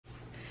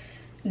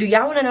Do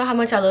y'all want to know how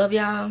much I love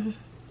y'all?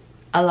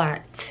 A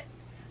lot.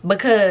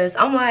 Because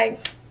I'm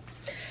like,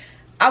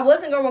 I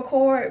wasn't gonna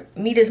record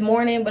me this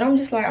morning, but I'm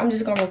just like, I'm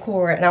just gonna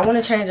record, and I want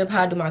to change up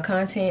how I do my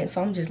content.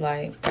 So I'm just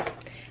like,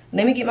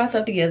 let me get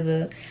myself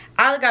together.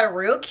 I got a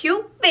real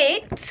cute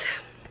fit.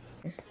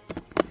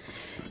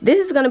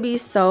 This is gonna be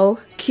so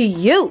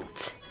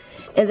cute.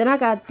 And then I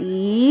got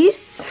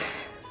these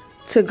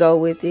to go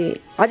with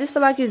it. I just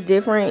feel like it's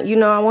different. You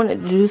know, I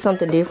wanted to do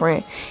something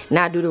different,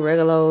 not do the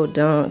regular old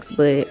dunks,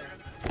 but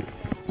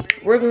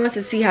we're going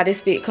to see how this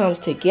fit comes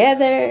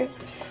together.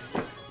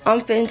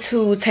 I'm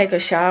finna take a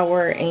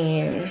shower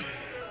and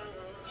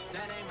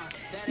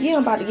yeah,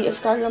 I'm about to get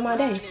started on my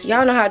day.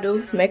 Y'all know how I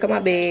do. Make up my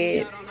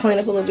bed, clean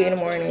up a little bit in the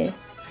morning,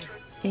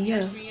 and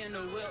yeah,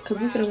 cause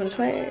we finna go to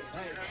class.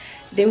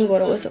 Then we go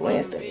to What's Up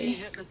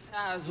Wednesday.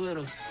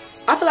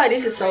 I feel like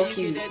this is so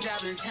cute.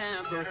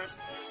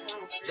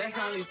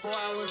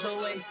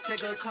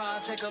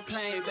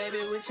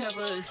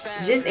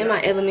 Just in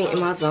my element, in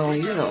my zone,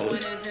 you know.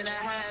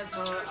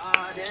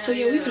 So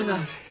yeah, we finna go.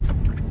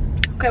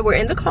 Okay, we're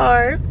in the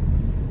car.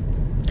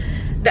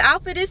 The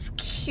outfit is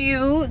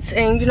cute,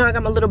 and you know I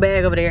got my little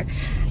bag over there.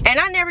 And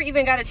I never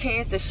even got a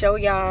chance to show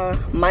y'all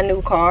my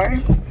new car.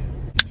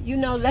 You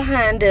know, the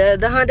Honda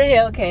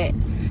Hellcat.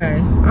 Okay,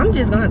 I'm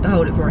just gonna have to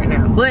hold it for right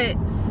now. But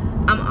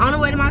I'm on the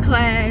way to my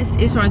class.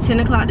 It's from 10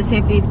 o'clock to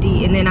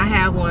 10:50, and then I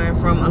have one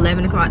from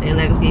 11 o'clock to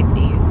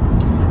 11:50.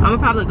 I'm gonna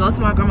probably go to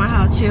my grandma's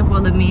house, chill for a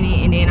little minute,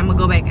 and then I'm gonna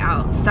go back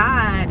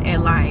outside at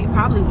like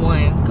probably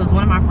 1, because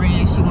one of my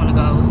friends, she wanna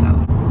go, so.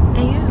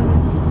 And yeah,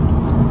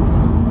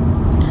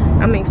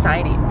 I'm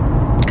excited.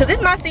 Cause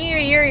it's my senior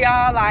year,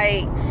 y'all.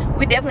 Like,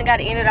 we definitely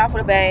gotta end it off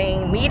with a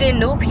bang. Meeting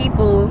new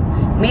people,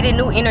 meeting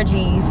new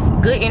energies,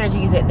 good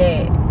energies at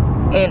that.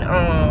 And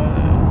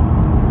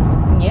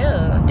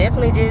yeah,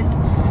 definitely just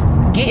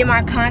getting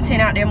my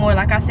content out there more.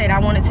 Like I said, I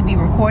wanted to be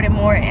recording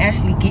more and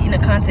actually getting the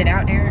content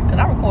out there, because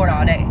I record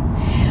all day,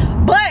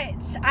 but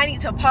I need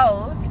to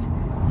post.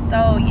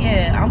 So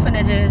yeah, I'm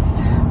finna just,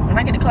 when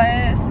I get to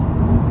class,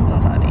 I'm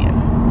gonna talk to you.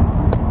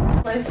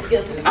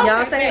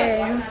 Y'all say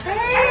hey.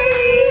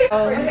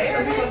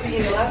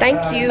 Thank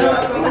you.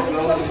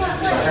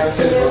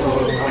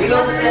 We're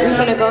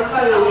gonna go to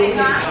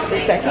the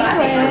second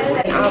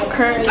class. I'm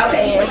currently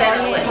in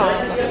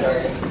home.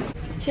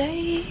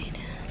 Jade.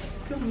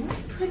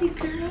 Pretty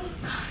girl.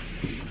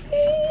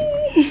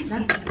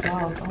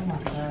 Oh my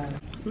god.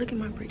 Look at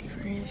my pretty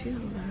friend. She's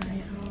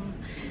alright.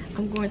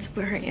 I'm going to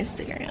put her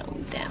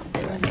Instagram down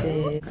there. I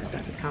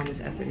got the Thomas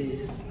after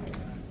this.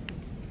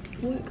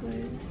 What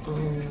class?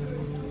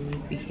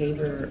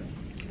 Behavior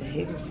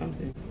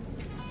something.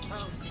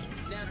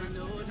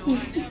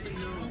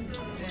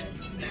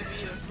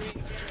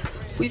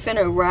 We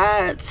finna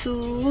ride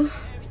to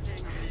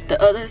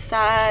the other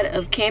side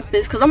of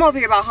campus, because I'm over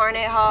here by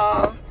Harnett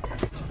Hall.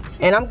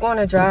 And I'm going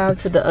to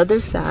drive to the other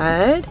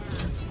side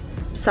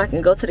so I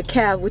can go to the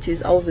cab, which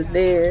is over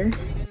there.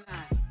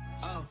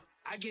 Oh,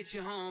 I get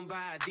you home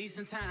by a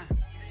decent time.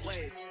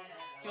 Wait,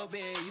 your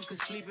bed, you can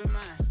sleep in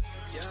mine.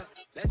 Yeah,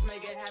 let's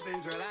make it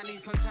happen, girl. I need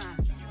some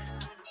time.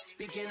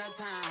 Speaking of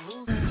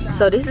time,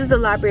 so this is the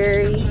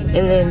library,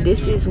 and then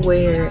this is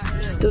where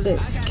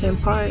students can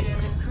park.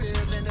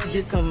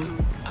 Did some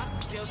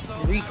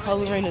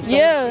recoloring and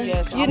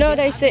yeah, so you know,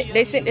 they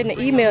sent in the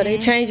email they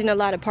changing a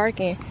lot of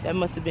parking. That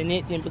must have been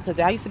it then, because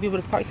I used to be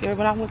able to park there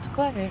when I went to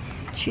class.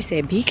 She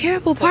said, be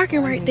careful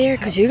parking right there,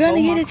 because you're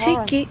gonna get a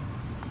ticket.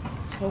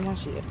 Hold my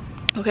shit.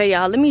 Okay,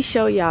 y'all, let me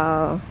show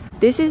y'all.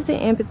 This is the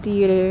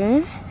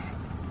amphitheater.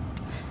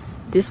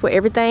 This where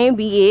everything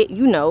be at,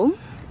 you know.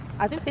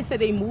 I think they said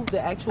they moved the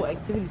actual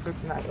activity for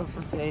tonight or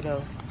for today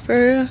though. For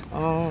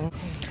real?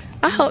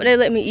 I hope they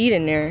let me eat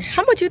in there.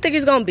 How much you think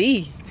it's gonna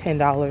be?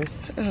 $10.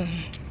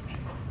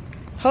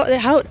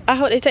 I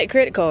hope they take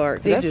credit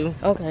cards. They do.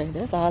 Okay,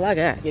 that's all I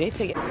got. Yeah, they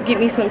take it. Get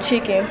me some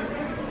chicken.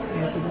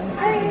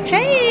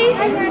 Hey,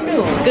 how you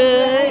doing?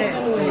 Good.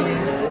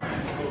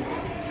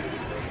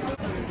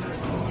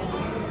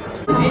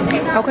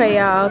 Okay,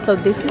 y'all. So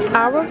this is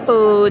our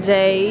food,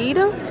 Jade.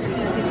 I'm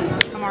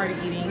already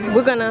eating.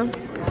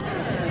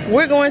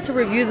 We're going to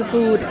review the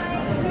food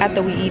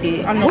after we eat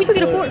it. Where you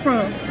get a fork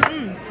from?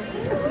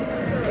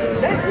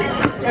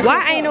 Why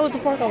I ain't know it's a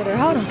fork over there?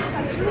 Hold on.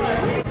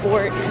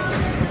 Fork.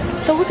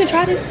 So we can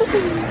try this food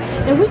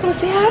and we're gonna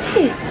see how it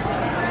is.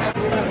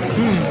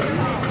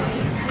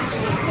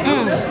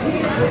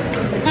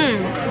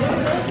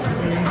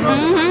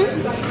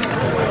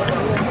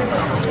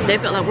 They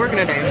felt like working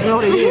today. No,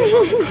 they did.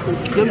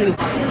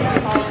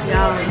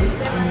 Y'all,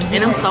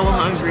 and I'm so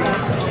hungry.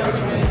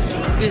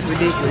 It's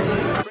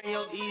ridiculous. Bring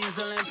your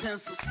easel and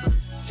pencils.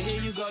 Here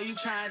you go, you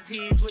try and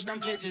tease with them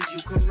pictures.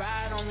 You could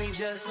ride on me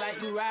just like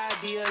you ride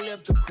the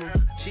elliptical.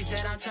 She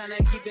said I'm trying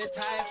to keep it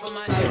tight for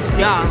my nigga.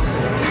 Y'all.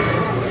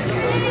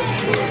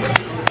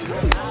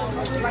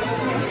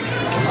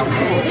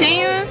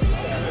 10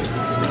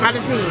 out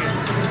of 10.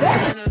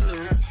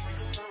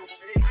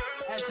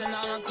 Asking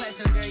all them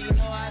questions, girl, you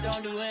know I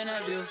don't do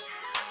interviews.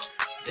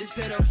 It's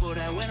pitiful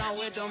that when I'm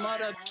with them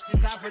other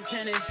bitches, I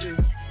pretend it's you.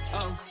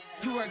 Oh,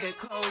 you work at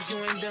Clothes, you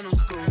ain't dental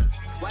school.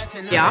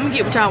 Yeah, I'm gonna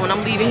get with y'all when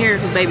I'm leaving here,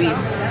 cause baby,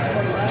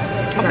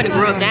 I'm finna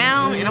grub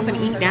down and I'm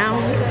finna eat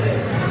down.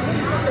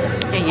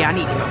 And yeah, I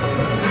need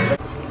it.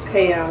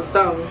 Okay, y'all,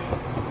 so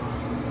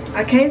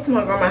I came to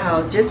my grandma's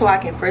house just so I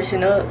can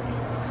freshen up.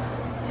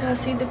 Y'all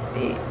see the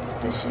fits,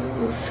 the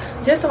shoes.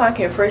 Just so I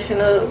can freshen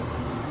up,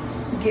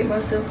 get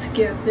myself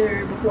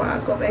together before I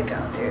go back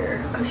out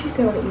there. Cause she's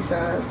still on the east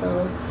side,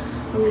 so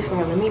I'm just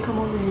like, let me come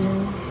over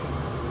here.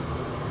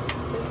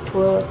 It's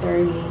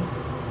 12:30.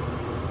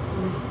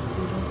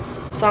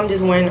 So I'm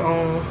just waiting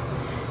on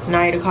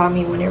Naya to call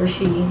me whenever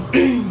she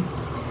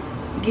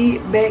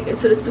get back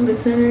into the student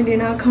center.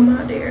 Then I'll come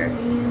out there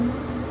and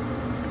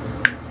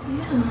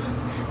yeah.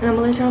 And I'm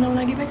gonna let y'all know when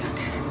I get back out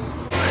there.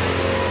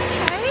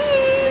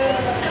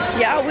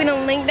 Hey! Y'all, we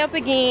done linked up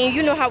again.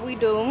 You know how we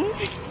do.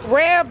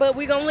 Rare, but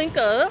we gonna link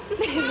up.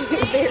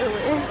 Very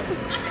rare.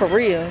 For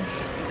real.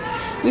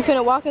 We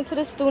finna walk into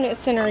the student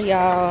center,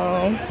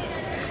 y'all.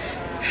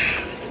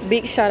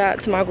 Big shout out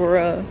to my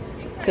girl.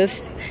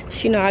 Cause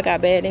she know I got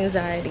bad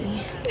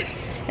anxiety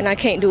and I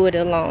can't do it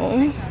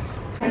alone.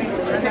 Let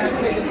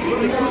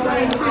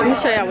me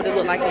show y'all what it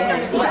look like in here.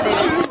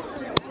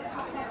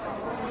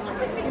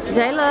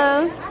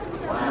 J-Lo.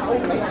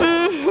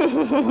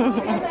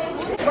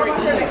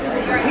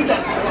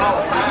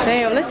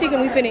 Damn, let's see,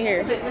 can we fit in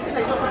here?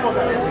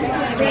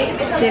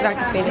 See if I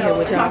can fit in here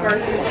with y'all.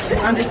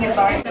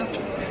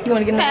 You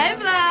wanna get in there? Hey,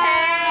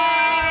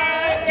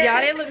 vlog.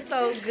 Y'all, they look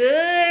so good.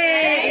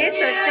 It's a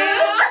thing.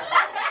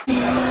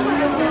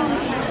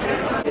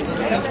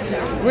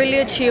 Really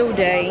a chill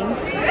day,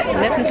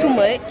 nothing too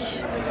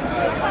much.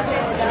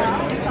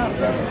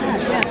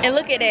 And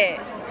look at that,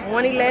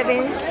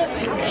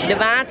 1:11,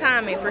 divine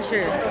timing for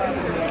sure.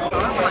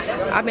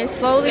 I've been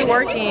slowly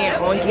working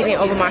on getting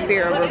over my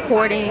fear of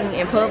recording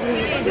in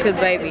public because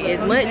baby,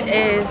 as much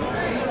as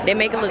they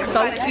make it look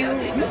so cute,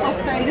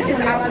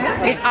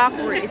 it's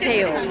awkward as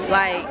hell.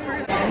 Like,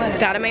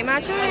 gotta make my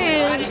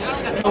change.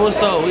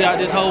 What's up? We got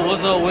this whole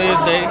What's Up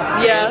Wednesday.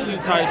 Yeah. Shoot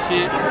type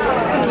shit.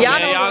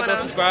 Y'all go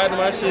subscribe to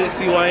my shit,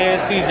 CYN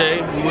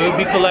CJ. We will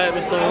be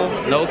collabing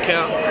soon. No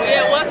cap.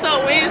 Yeah, What's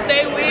Up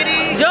Wednesday with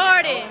it?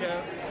 Jordan.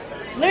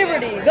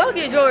 Liberty. Go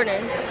get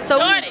Jordan. So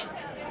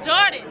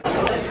Jordan.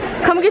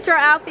 Come get your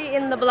outfit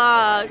in the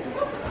vlog.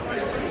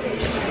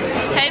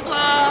 Hey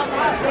vlog.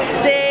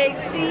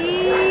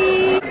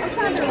 Sexy.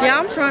 Yeah,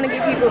 I'm trying to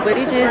get people, but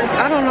it just,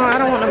 I don't know, I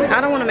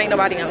don't want to make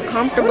nobody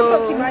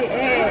uncomfortable.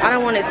 I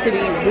don't want it to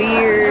be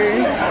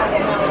weird.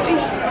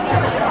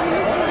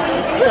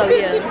 So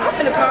yeah. I'm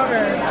finna call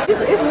her.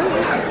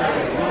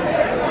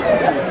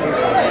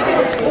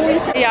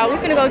 Yeah, we're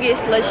finna go get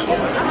slushies.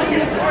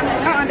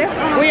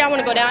 Where y'all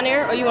wanna go, down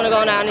there, or you wanna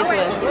go down this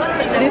way?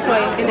 This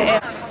way, in the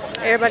air.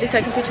 Everybody's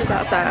taking pictures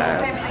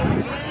outside.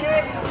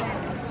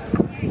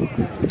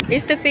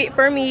 It's the fit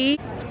for me.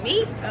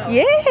 Me? Oh.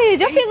 Yeah,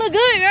 your feet look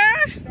good,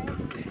 girl.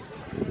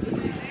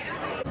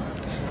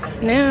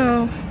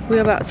 Now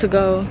we're about to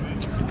go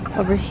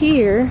over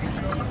here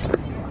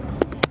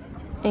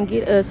and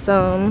get us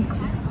some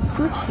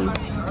slushy.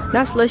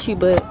 Not slushy,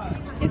 but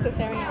It's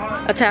Italian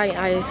ice. Italian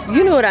ice.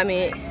 You know what I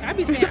meant. I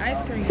be saying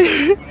ice cream.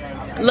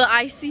 Little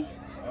icy.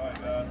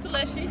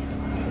 Slushy.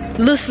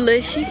 Little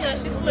slushy.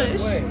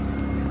 Slush.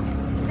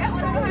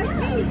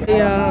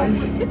 Yeah.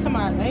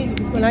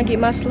 When I get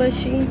my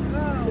slushy,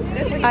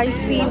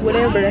 icy,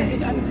 whatever,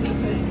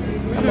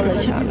 I'm gonna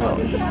let y'all know.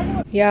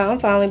 Yeah, I'm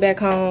finally back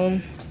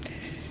home.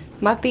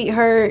 My feet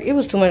hurt. It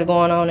was too much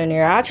going on in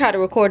there. I tried to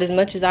record as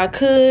much as I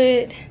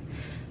could,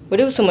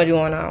 but it was too much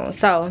going on.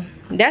 So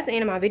that's the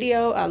end of my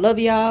video. I love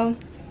y'all.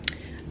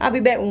 I'll be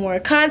back with more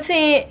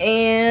content,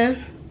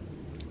 and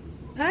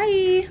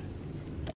bye.